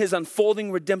in his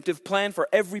unfolding redemptive plan for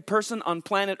every person on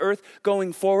planet Earth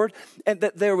going forward, and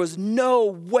that there was no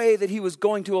way that he was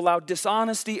going to allow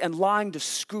dishonesty and lying to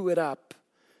screw it up.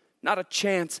 Not a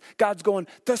chance. God's going,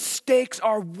 the stakes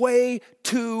are way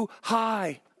too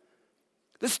high.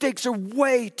 The stakes are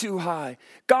way too high.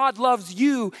 God loves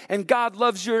you, and God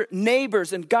loves your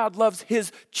neighbors, and God loves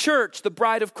his church, the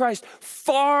bride of Christ,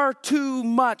 far too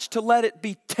much to let it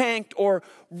be tanked or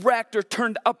wrecked or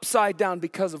turned upside down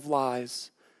because of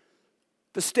lies.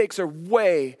 The stakes are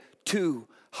way too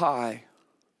high.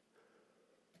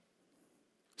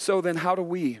 So then, how do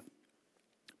we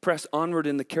press onward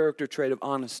in the character trait of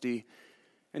honesty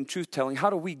and truth-telling?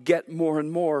 How do we get more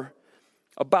and more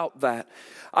about that?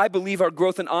 I believe our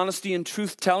growth in honesty and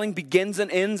truth-telling begins and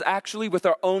ends actually with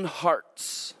our own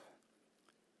hearts.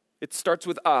 It starts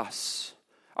with us.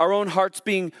 Our own hearts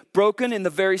being broken in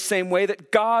the very same way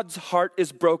that God's heart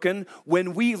is broken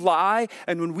when we lie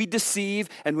and when we deceive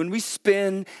and when we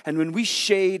spin and when we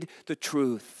shade the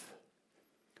truth.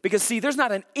 Because see, there's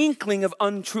not an inkling of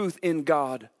untruth in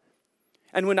God.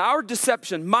 And when our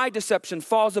deception, my deception,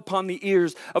 falls upon the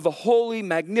ears of a holy,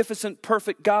 magnificent,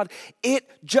 perfect God, it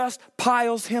just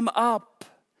piles him up.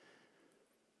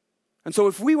 And so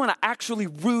if we want to actually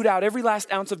root out every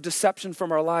last ounce of deception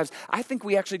from our lives, I think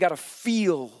we actually got to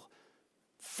feel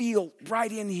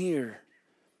right in here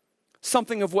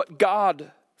something of what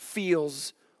God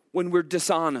feels when we're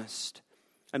dishonest.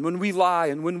 And when we lie,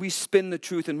 and when we spin the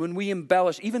truth, and when we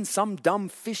embellish, even some dumb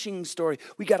fishing story,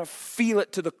 we got to feel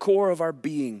it to the core of our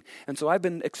being. And so I've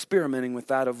been experimenting with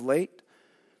that of late.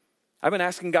 I've been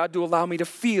asking God to allow me to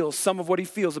feel some of what he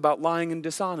feels about lying and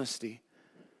dishonesty.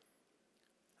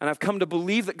 And I've come to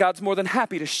believe that God's more than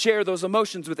happy to share those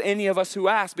emotions with any of us who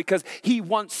ask, because he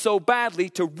wants so badly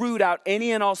to root out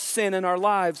any and all sin in our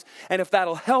lives. And if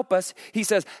that'll help us, he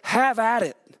says, have at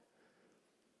it.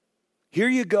 Here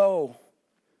you go.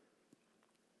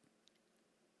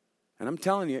 And I'm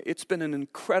telling you, it's been an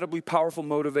incredibly powerful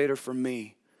motivator for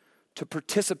me to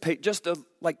participate, just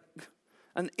like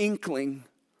an inkling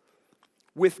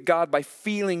with God by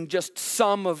feeling just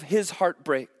some of his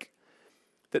heartbreak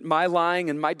that my lying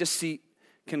and my deceit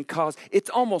can cause. It's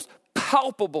almost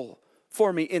palpable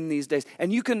for me in these days.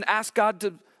 And you can ask God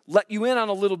to let you in on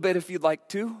a little bit if you'd like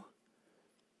to,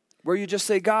 where you just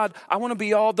say, God, I want to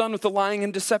be all done with the lying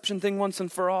and deception thing once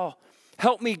and for all.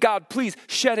 Help me, God, please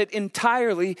shed it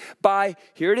entirely by,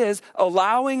 here it is,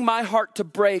 allowing my heart to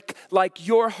break like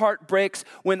your heart breaks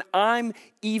when I'm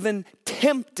even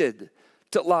tempted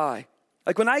to lie.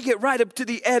 Like when I get right up to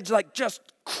the edge, like just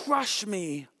crush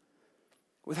me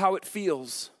with how it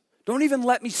feels. Don't even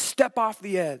let me step off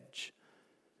the edge.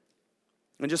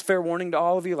 And just fair warning to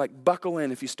all of you, like buckle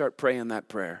in if you start praying that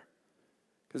prayer,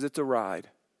 because it's a ride.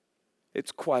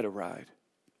 It's quite a ride.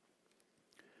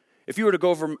 If you were to go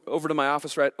over to my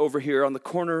office right over here on the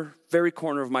corner, very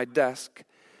corner of my desk,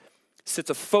 sits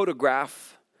a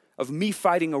photograph of me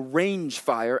fighting a range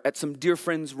fire at some dear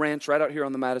friend's ranch right out here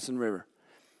on the Madison River.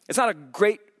 It's not a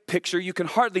great picture. You can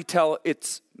hardly tell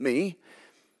it's me.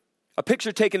 A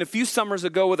picture taken a few summers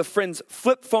ago with a friend's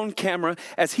flip phone camera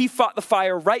as he fought the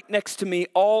fire right next to me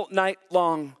all night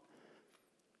long,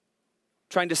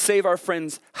 trying to save our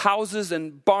friends' houses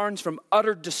and barns from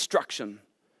utter destruction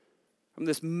from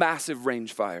this massive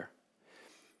range fire.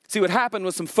 See, what happened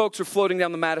was some folks were floating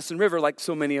down the Madison River like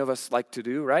so many of us like to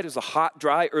do, right? It was a hot,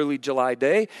 dry, early July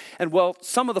day. And well,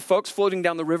 some of the folks floating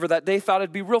down the river that day thought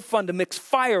it'd be real fun to mix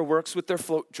fireworks with their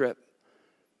float trip.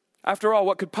 After all,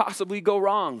 what could possibly go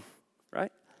wrong,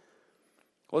 right?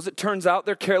 Well, as it turns out,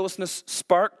 their carelessness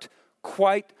sparked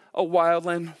quite a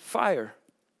wildland fire.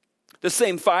 The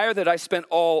same fire that I spent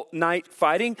all night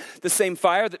fighting, the same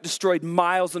fire that destroyed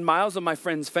miles and miles of my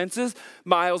friends' fences,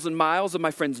 miles and miles of my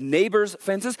friends' neighbors'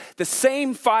 fences, the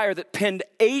same fire that pinned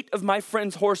 8 of my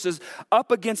friends' horses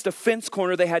up against a fence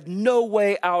corner they had no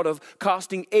way out of,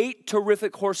 costing 8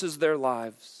 terrific horses their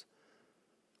lives.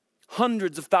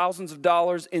 Hundreds of thousands of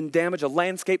dollars in damage, a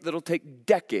landscape that'll take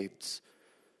decades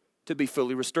to be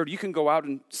fully restored. You can go out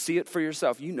and see it for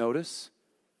yourself. You notice.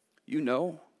 You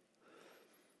know.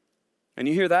 And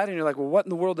you hear that and you're like, well, what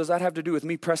in the world does that have to do with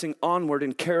me pressing onward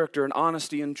in character and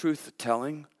honesty and truth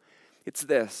telling? It's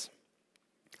this.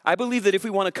 I believe that if we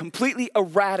want to completely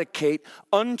eradicate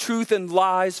untruth and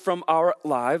lies from our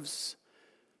lives,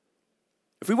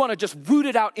 if we want to just root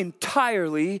it out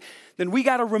entirely, then we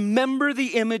got to remember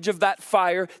the image of that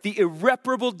fire, the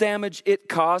irreparable damage it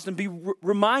caused, and be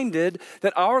reminded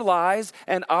that our lies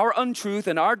and our untruth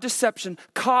and our deception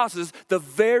causes the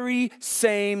very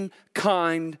same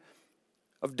kind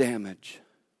of damage.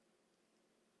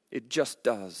 It just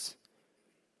does.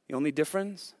 The only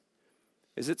difference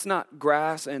is it's not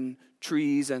grass and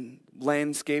trees and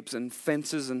landscapes and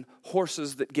fences and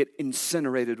horses that get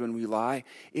incinerated when we lie.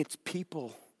 It's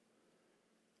people.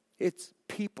 It's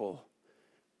people.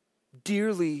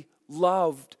 Dearly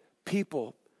loved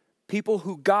people. People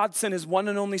who God sent his one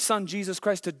and only Son, Jesus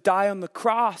Christ, to die on the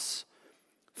cross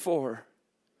for.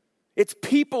 It's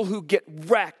people who get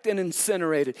wrecked and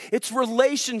incinerated. It's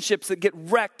relationships that get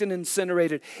wrecked and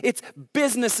incinerated. It's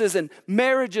businesses and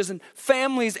marriages and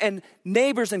families and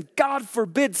neighbors. And God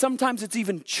forbid, sometimes it's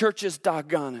even churches,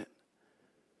 doggone it.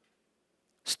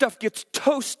 Stuff gets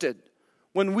toasted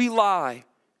when we lie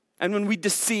and when we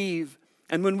deceive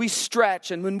and when we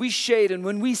stretch and when we shade and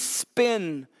when we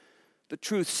spin the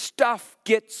truth. Stuff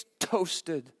gets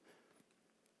toasted.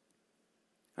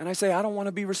 And I say, I don't want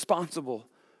to be responsible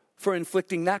for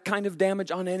inflicting that kind of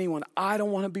damage on anyone. I don't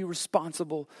want to be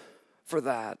responsible for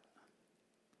that.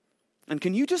 And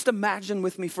can you just imagine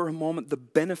with me for a moment the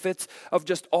benefits of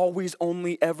just always,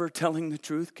 only, ever telling the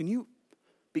truth? Can you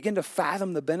begin to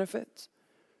fathom the benefits?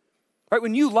 Right,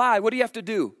 when you lie, what do you have to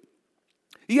do?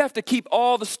 You have to keep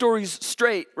all the stories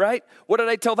straight, right? What did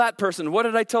I tell that person? What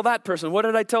did I tell that person? What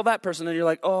did I tell that person? And you're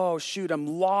like, oh, shoot, I'm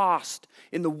lost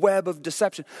in the web of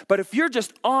deception. But if you're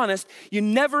just honest, you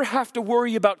never have to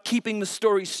worry about keeping the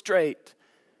story straight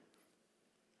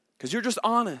because you're just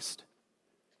honest.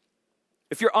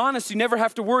 If you're honest, you never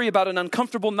have to worry about an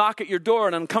uncomfortable knock at your door,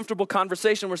 an uncomfortable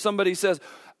conversation where somebody says,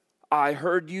 I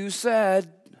heard you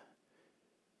said.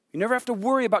 You never have to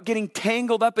worry about getting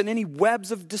tangled up in any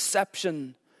webs of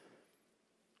deception.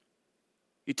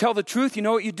 You tell the truth, you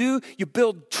know what you do? You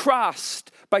build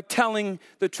trust by telling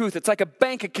the truth. It's like a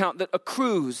bank account that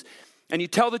accrues. And you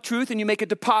tell the truth and you make a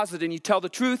deposit. And you tell the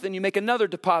truth and you make another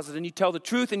deposit. And you tell the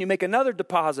truth and you make another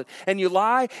deposit. And you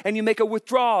lie and you make a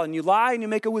withdrawal. And you lie and you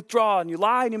make a withdrawal. And you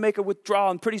lie and you make a withdrawal.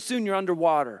 And pretty soon you're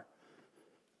underwater.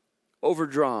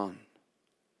 Overdrawn.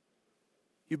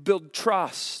 You build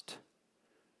trust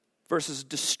versus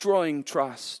destroying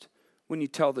trust when you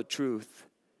tell the truth.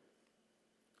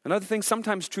 Another thing,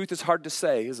 sometimes truth is hard to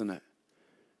say, isn't it?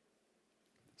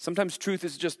 Sometimes truth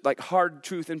is just like hard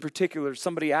truth in particular.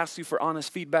 Somebody asks you for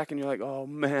honest feedback and you're like, oh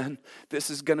man, this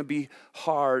is going to be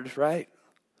hard, right?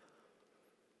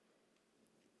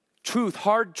 Truth,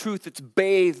 hard truth that's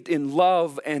bathed in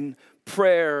love and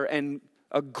prayer and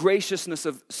a graciousness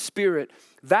of spirit.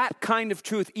 That kind of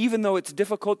truth, even though it's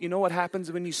difficult, you know what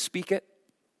happens when you speak it?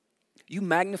 You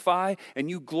magnify and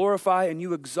you glorify and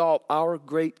you exalt our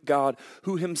great God,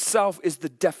 who himself is the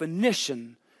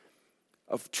definition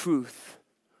of truth.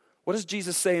 What does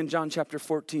Jesus say in John chapter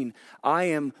 14? I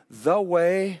am the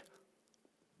way,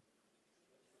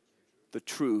 the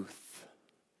truth,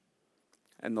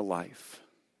 and the life.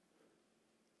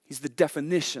 He's the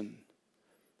definition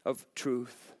of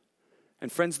truth.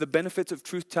 And friends, the benefits of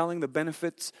truth telling, the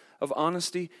benefits of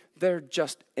honesty, they're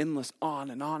just endless, on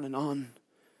and on and on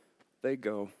they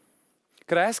go.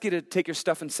 Could I ask you to take your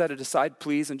stuff and set it aside,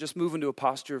 please, and just move into a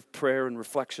posture of prayer and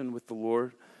reflection with the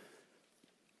Lord?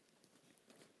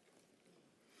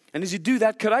 And as you do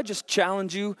that, could I just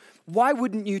challenge you, why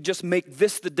wouldn't you just make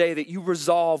this the day that you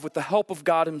resolve with the help of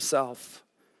God himself?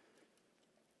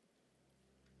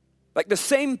 Like the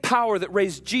same power that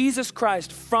raised Jesus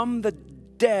Christ from the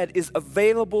dead is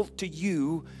available to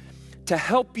you to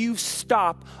help you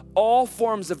stop all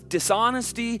forms of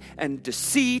dishonesty and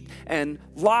deceit and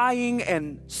lying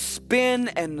and spin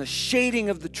and the shading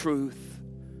of the truth.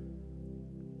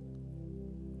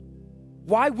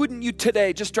 Why wouldn't you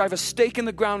today just drive a stake in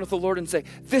the ground with the Lord and say,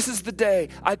 this is the day.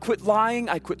 I quit lying,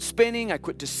 I quit spinning, I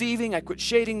quit deceiving, I quit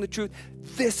shading the truth.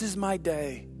 This is my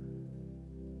day.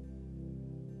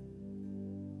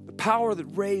 The power that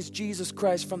raised Jesus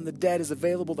Christ from the dead is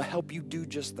available to help you do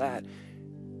just that.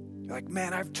 You're like,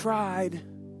 man, I've tried.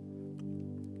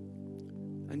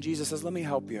 And Jesus says, let me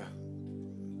help you.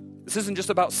 This isn't just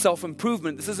about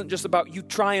self-improvement. This isn't just about you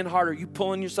trying harder, you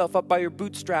pulling yourself up by your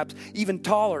bootstraps, even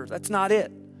taller. That's not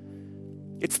it.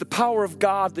 It's the power of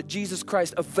God that Jesus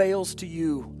Christ avails to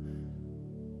you.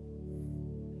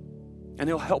 And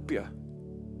he'll help you.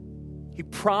 He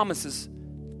promises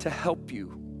to help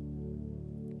you.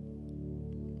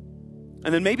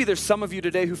 And then maybe there's some of you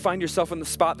today who find yourself in the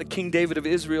spot that King David of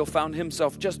Israel found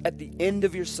himself, just at the end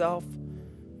of yourself,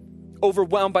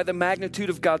 overwhelmed by the magnitude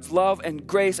of God's love and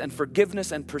grace and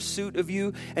forgiveness and pursuit of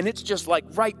you. And it's just like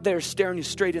right there staring you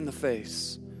straight in the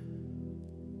face.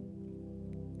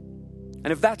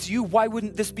 And if that's you, why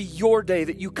wouldn't this be your day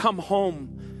that you come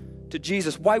home to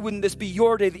Jesus? Why wouldn't this be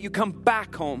your day that you come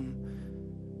back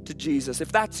home to Jesus?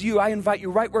 If that's you, I invite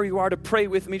you right where you are to pray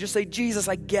with me. Just say, Jesus,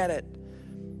 I get it.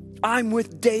 I'm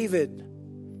with David.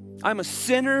 I'm a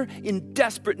sinner in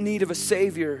desperate need of a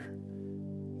Savior.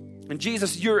 And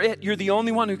Jesus, you're it. You're the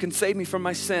only one who can save me from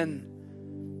my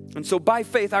sin. And so by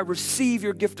faith, I receive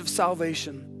your gift of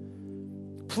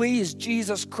salvation. Please,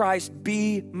 Jesus Christ,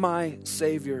 be my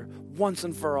Savior once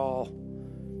and for all.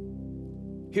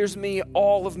 Here's me,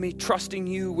 all of me, trusting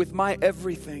you with my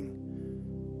everything.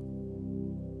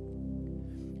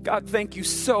 God, thank you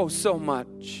so, so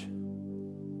much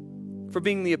for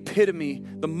being the epitome,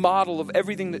 the model of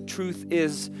everything that truth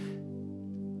is.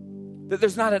 That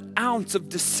there's not an ounce of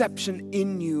deception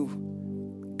in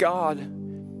you, God.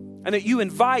 And that you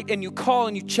invite and you call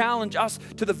and you challenge us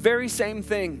to the very same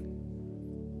thing.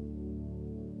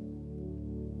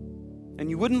 And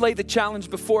you wouldn't lay the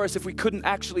challenge before us if we couldn't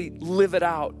actually live it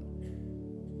out.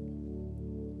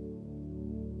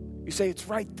 You say, it's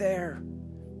right there.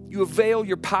 You avail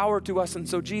your power to us. And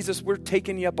so, Jesus, we're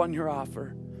taking you up on your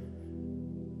offer.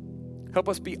 Help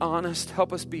us be honest.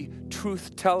 Help us be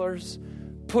truth tellers.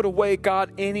 Put away,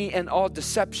 God, any and all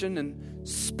deception and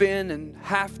spin and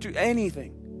have to,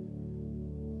 anything.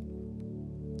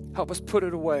 Help us put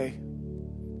it away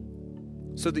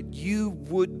so that you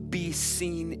would be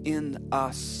seen in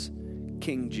us,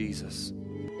 King Jesus.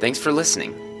 Thanks for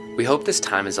listening. We hope this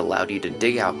time has allowed you to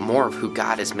dig out more of who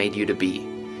God has made you to be.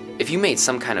 If you made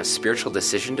some kind of spiritual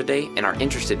decision today and are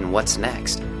interested in what's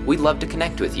next, we'd love to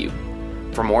connect with you.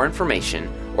 For more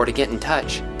information or to get in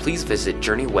touch, please visit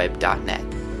journeyweb.net.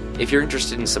 If you're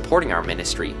interested in supporting our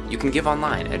ministry, you can give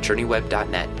online at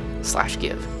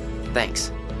journeyweb.net/give.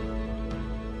 Thanks.